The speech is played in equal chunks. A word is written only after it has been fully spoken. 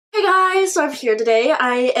guys, so I'm here today.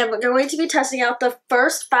 I am going to be testing out the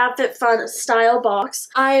first FabFitFunSTYLE box.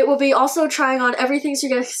 I will be also trying on everything so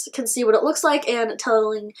you guys can see what it looks like and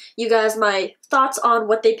telling you guys my thoughts on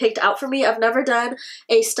what they picked out for me. I've never done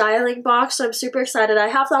a styling box, so I'm super excited. I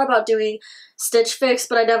have thought about doing Stitch Fix,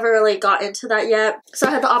 but I never really got into that yet. So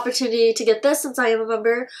I had the opportunity to get this since I am a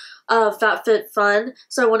member of FabFitFun,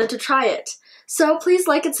 so I wanted to try it. So please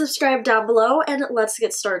like and subscribe down below, and let's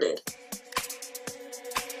get started.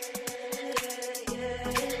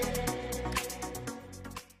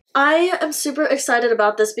 I am super excited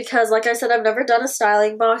about this because, like I said, I've never done a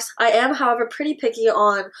styling box. I am, however, pretty picky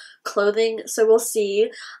on clothing, so we'll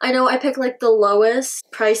see. I know I picked like the lowest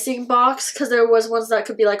pricing box because there was ones that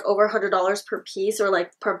could be like over $100 per piece or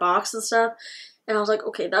like per box and stuff. And I was like,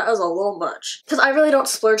 okay, that is a little much. Because I really don't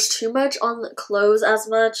splurge too much on clothes as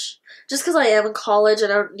much. Just because I am in college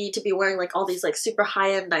and I don't need to be wearing like all these like super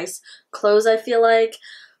high-end nice clothes, I feel like.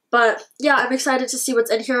 But yeah, I'm excited to see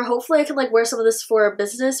what's in here. Hopefully I can like wear some of this for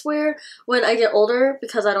business wear when I get older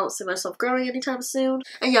because I don't see myself growing anytime soon.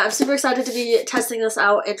 And yeah, I'm super excited to be testing this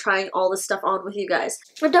out and trying all this stuff on with you guys.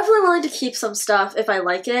 I'm definitely willing to keep some stuff if I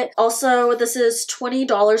like it. Also, this is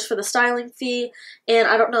 $20 for the styling fee, and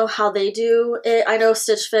I don't know how they do it. I know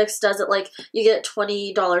Stitch Fix does it like you get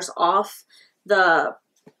 $20 off the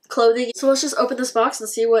clothing. So let's just open this box and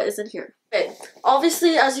see what is in here. Okay,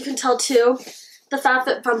 obviously, as you can tell too, the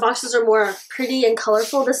FabFitFun boxes are more pretty and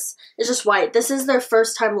colorful. This is just white. This is their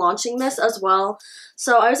first time launching this as well.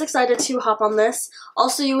 So I was excited to hop on this.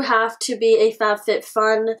 Also, you have to be a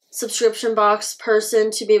FabFitFun subscription box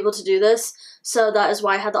person to be able to do this. So that is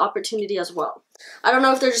why I had the opportunity as well. I don't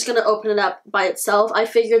know if they're just going to open it up by itself. I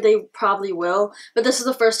figured they probably will. But this is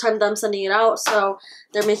the first time them sending it out. So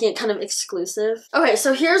they're making it kind of exclusive. Okay,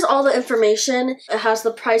 so here's all the information. It has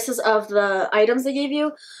the prices of the items they gave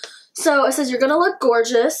you. So it says you're gonna look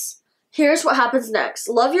gorgeous. Here's what happens next.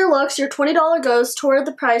 Love your looks. Your $20 goes toward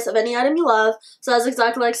the price of any item you love. So that's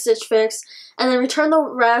exactly like Stitch Fix. And then return the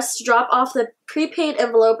rest. Drop off the prepaid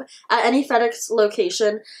envelope at any FedEx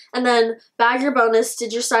location. And then bag your bonus.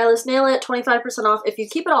 Did your stylist nail it? 25% off if you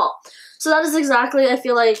keep it all. So that is exactly, I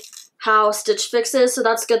feel like, how Stitch Fix is, so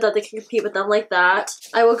that's good that they can compete with them like that.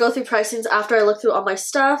 I will go through pricings after I look through all my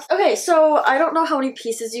stuff. Okay, so I don't know how many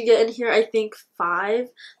pieces you get in here. I think 5,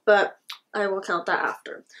 but I will count that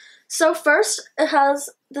after. So first, it has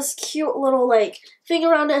this cute little like thing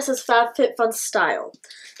around it. It says FabFitFunSTYLE,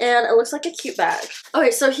 and it looks like a cute bag. Okay,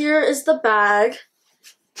 so here is the bag.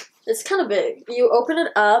 It's kind of big. You open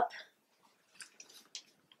it up.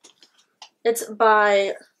 It's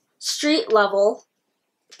by Street Level.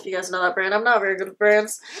 If you guys know that brand, I'm not very good with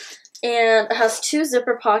brands. And it has 2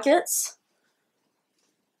 zipper pockets.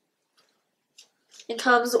 It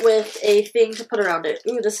comes with a thing to put around it.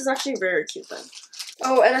 Ooh, this is actually very cute then.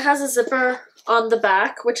 Oh, and it has a zipper on the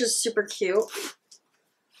back, which is super cute.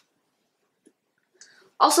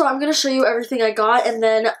 Also, I'm going to show you everything I got, and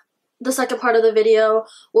then the second part of the video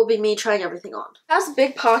will be me trying everything on. It has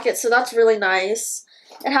big pockets, so that's really nice.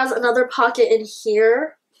 It has another pocket in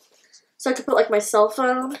here, so I could put like my cell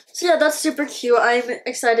phone. So yeah, that's super cute. I'm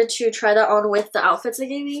excited to try that on with the outfits they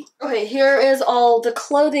gave me. Okay, here is all the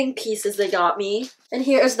clothing pieces they got me. And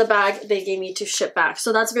here is the bag they gave me to ship back.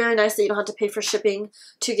 So that's very nice that you don't have to pay for shipping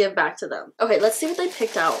to give back to them. Okay, let's see what they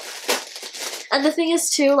picked out. And the thing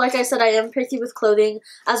is too, like I said, I am picky with clothing,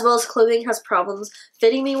 as well as clothing has problems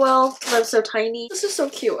fitting me well because I'm so tiny. This is so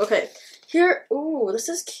cute. Okay, here, ooh, this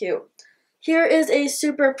is cute. Here is a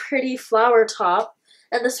super pretty flower top.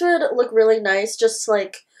 And this would look really nice just to,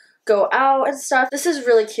 like, go out and stuff. This is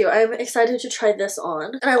really cute. I'm excited to try this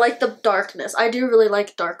on. And I like the darkness. I do really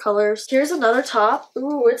like dark colors. Here's another top.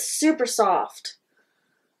 Ooh, it's super soft.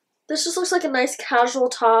 This just looks like a nice casual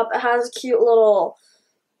top. It has cute little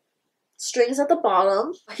strings at the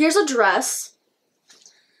bottom. Here's a dress.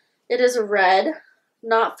 It is red.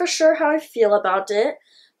 Not for sure how I feel about it,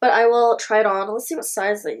 but I will try it on. Let's see what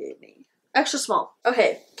size they gave me. Extra small.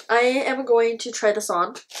 Okay, I am going to try this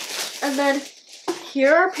on. And then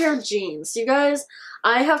here are a pair of jeans. You guys,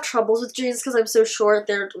 I have troubles with jeans because I'm so short.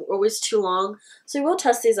 They're always too long. So we'll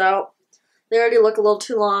test these out. They already look a little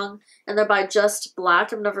too long. And they're by Just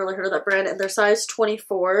Black. I've never really heard of that brand. And they're size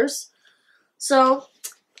 24s. So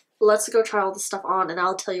let's go try all this stuff on and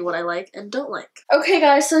I'll tell you what I like and don't like. Okay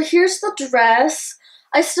guys, so here's the dress.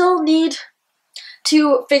 I still need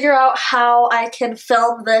to figure out how I can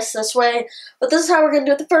film this way, but this is how we're going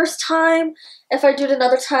to do it the first time, if I do it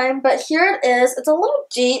another time. But here it is. It's a little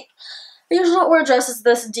deep. I usually don't wear dresses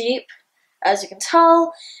this deep, as you can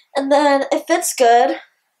tell, and then it fits good.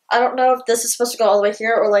 I don't know if this is supposed to go all the way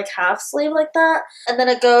here or like half sleeve like that, and then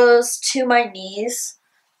it goes to my knees.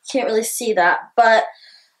 Can't really see that, but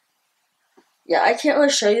yeah, I can't really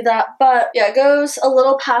show you that, but yeah, it goes a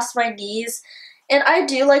little past my knees, and I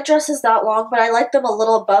do like dresses that long, but I like them a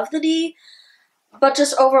little above the knee, but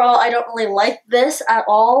just overall, I don't really like this at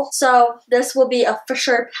all, so this will be a for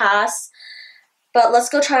sure pass. But let's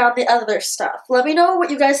go try on the other stuff. Let me know what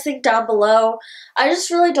you guys think down below. I just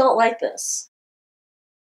really don't like this.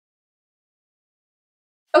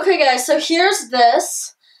 Okay guys, so here's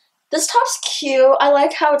this. This top's cute. I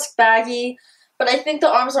like how it's baggy, but I think the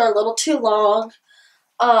arms are a little too long.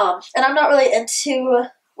 And I'm not really into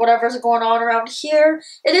whatever's going on around here.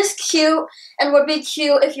 It is cute and would be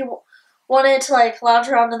cute if you wanted to like lounge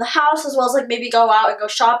around in the house as well as like maybe go out and go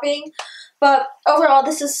shopping. But overall,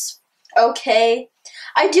 this is okay.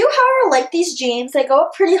 I do, however, like these jeans. They go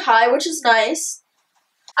up pretty high, which is nice.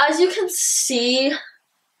 As you can see,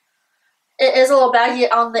 it is a little baggy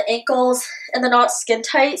on the ankles, and they're not skin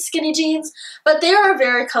tight skinny jeans, but they are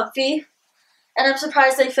very comfy, and I'm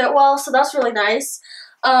surprised they fit well, so that's really nice.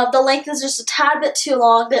 The length is just a tad bit too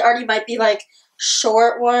long. They already might be like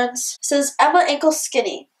short ones. It says Emma ankle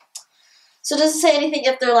skinny. So it doesn't say anything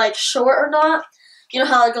if they're like short or not. You know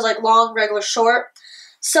how it goes like long, regular, short.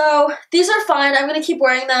 So these are fine. I'm going to keep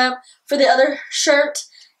wearing them for the other shirt,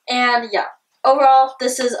 and yeah. Overall,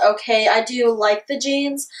 this is okay. I do like the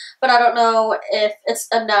jeans, but I don't know if it's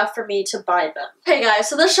enough for me to buy them. Okay guys,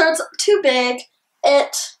 so this shirt's too big.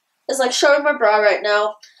 It is like showing my bra right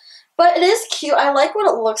now, but it is cute. I like what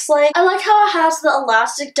it looks like. I like how it has the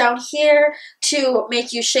elastic down here to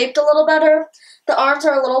make you shaped a little better. The arms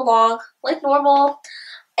are a little long, like normal,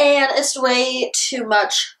 and it's way too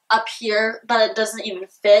much up here that it doesn't even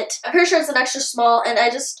fit. I'm pretty sure it's an extra small, and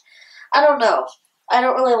I don't know. I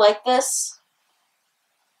don't really like this.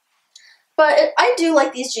 But I do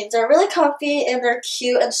like these jeans. They're really comfy and they're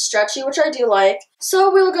cute and stretchy, which I do like.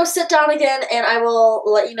 So we will go sit down again and I will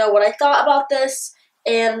let you know what I thought about this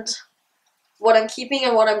and what I'm keeping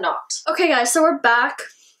and what I'm not. Okay guys, so we're back.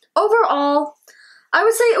 Overall, I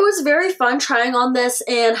would say it was very fun trying on this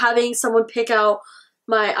and having someone pick out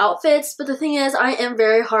my outfits. But the thing is, I am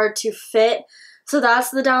very hard to fit. So that's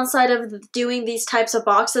the downside of doing these types of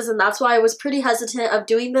boxes, and that's why I was pretty hesitant of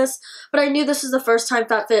doing this. But I knew this was the first time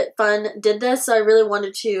FabFitFun did this, so I really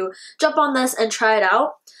wanted to jump on this and try it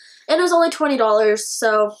out. And it was only $20,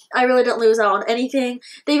 so I really didn't lose out on anything.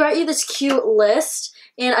 They write you this cute list,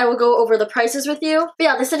 and I will go over the prices with you. But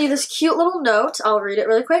yeah, they send you this cute little note. I'll read it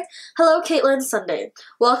really quick. Hello, Caitlin Sunday.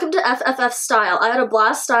 Welcome to FFFSTYLE. I had a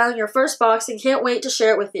blast styling your first box and can't wait to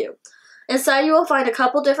share it with you. Inside you will find a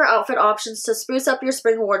couple different outfit options to spruce up your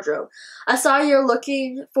spring wardrobe. I saw you're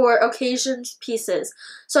looking for occasion pieces,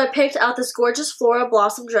 so I picked out this gorgeous floral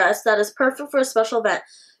blossom dress that is perfect for a special event.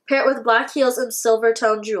 Pair it with black heels and silver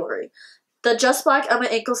tone jewelry. The Just Black Emma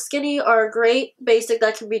ankle skinny are a great basic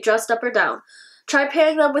that can be dressed up or down. Try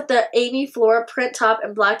pairing them with the Amy Flora print top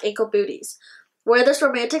and black ankle booties. Wear this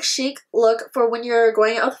romantic chic look for when you're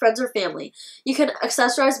going out with friends or family. You can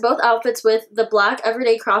accessorize both outfits with the black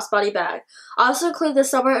everyday crossbody bag. Also include the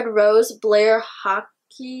Summer and Rose Blair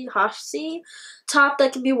Hashi top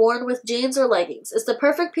that can be worn with jeans or leggings. It's the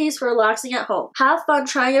perfect piece for relaxing at home. Have fun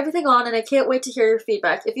trying everything on, and I can't wait to hear your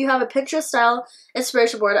feedback. If you have a Pinterest style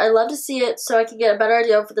inspiration board, I'd love to see it so I can get a better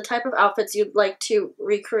idea for the type of outfits you'd like to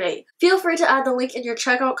recreate. Feel free to add the link in your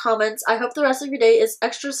checkout comments. I hope the rest of your day is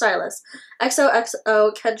extra stylish.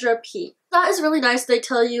 XOXO Kendra P. That is really nice. They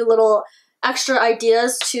tell you little extra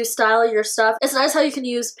ideas to style your stuff. It's nice how you can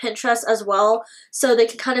use Pinterest as well, so they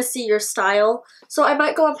can kind of see your style. So I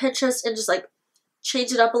might go on Pinterest and just like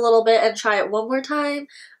change it up a little bit and try it one more time.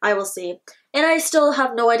 I will see. And I still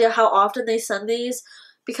have no idea how often they send these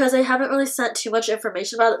because they haven't really sent too much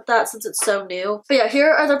information about that since it's so new. But yeah,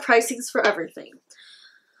 here are the pricings for everything.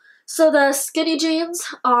 So the skinny jeans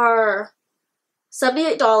are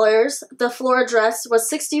 $78. The Flora dress was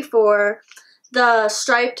 $64. The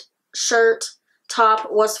striped shirt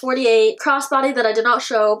top was $48. Crossbody that I did not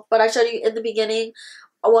show, but I showed you in the beginning,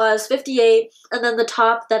 was $58. And then the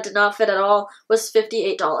top that did not fit at all was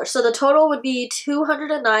 $58. So the total would be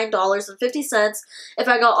 $209.50. If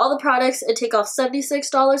I got all the products, it'd take off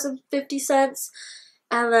 $76.50.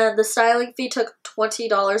 And then the styling fee took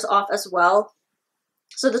 $20 off as well.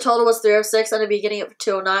 So the total was $306 and I'd be getting it for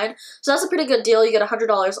 $209. So that's a pretty good deal. You get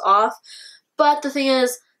 $100 off. But the thing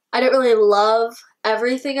is, I didn't really love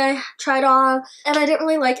everything I tried on, and I didn't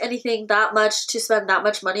really like anything that much to spend that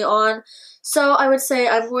much money on. So I would say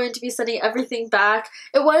I'm going to be sending everything back.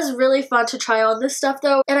 It was really fun to try on this stuff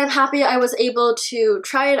though, and I'm happy I was able to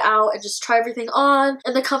try it out and just try everything on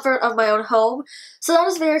in the comfort of my own home. So that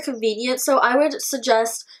was very convenient. So I would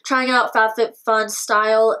suggest trying out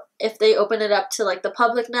FabFitFunSTYLE if they open it up to like the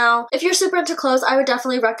public now. If you're super into clothes, I would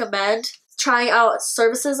definitely recommend trying out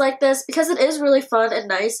services like this because it is really fun and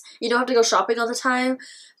nice. You don't have to go shopping all the time.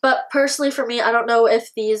 But personally for me, I don't know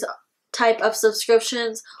if these type of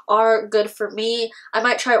subscriptions are good for me. I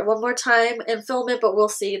might try it one more time and film it, but we'll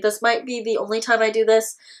see. This might be the only time I do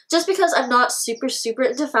this just because I'm not super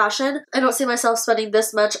into fashion. I don't see myself spending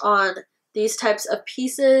this much on these types of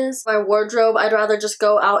pieces. My wardrobe, I'd rather just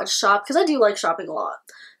go out and shop because I do like shopping a lot.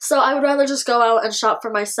 So I would rather just go out and shop for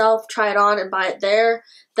myself, try it on and buy it there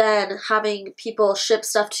than having people ship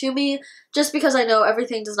stuff to me just because I know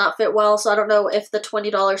everything does not fit well, so I don't know if the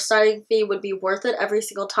 $20 styling fee would be worth it every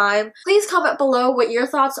single time. Please comment below what your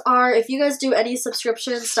thoughts are. If you guys do any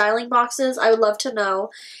subscription styling boxes, I would love to know.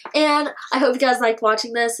 And I hope you guys liked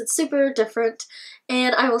watching this. It's super different,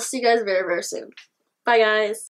 and I will see you guys very soon. Bye guys!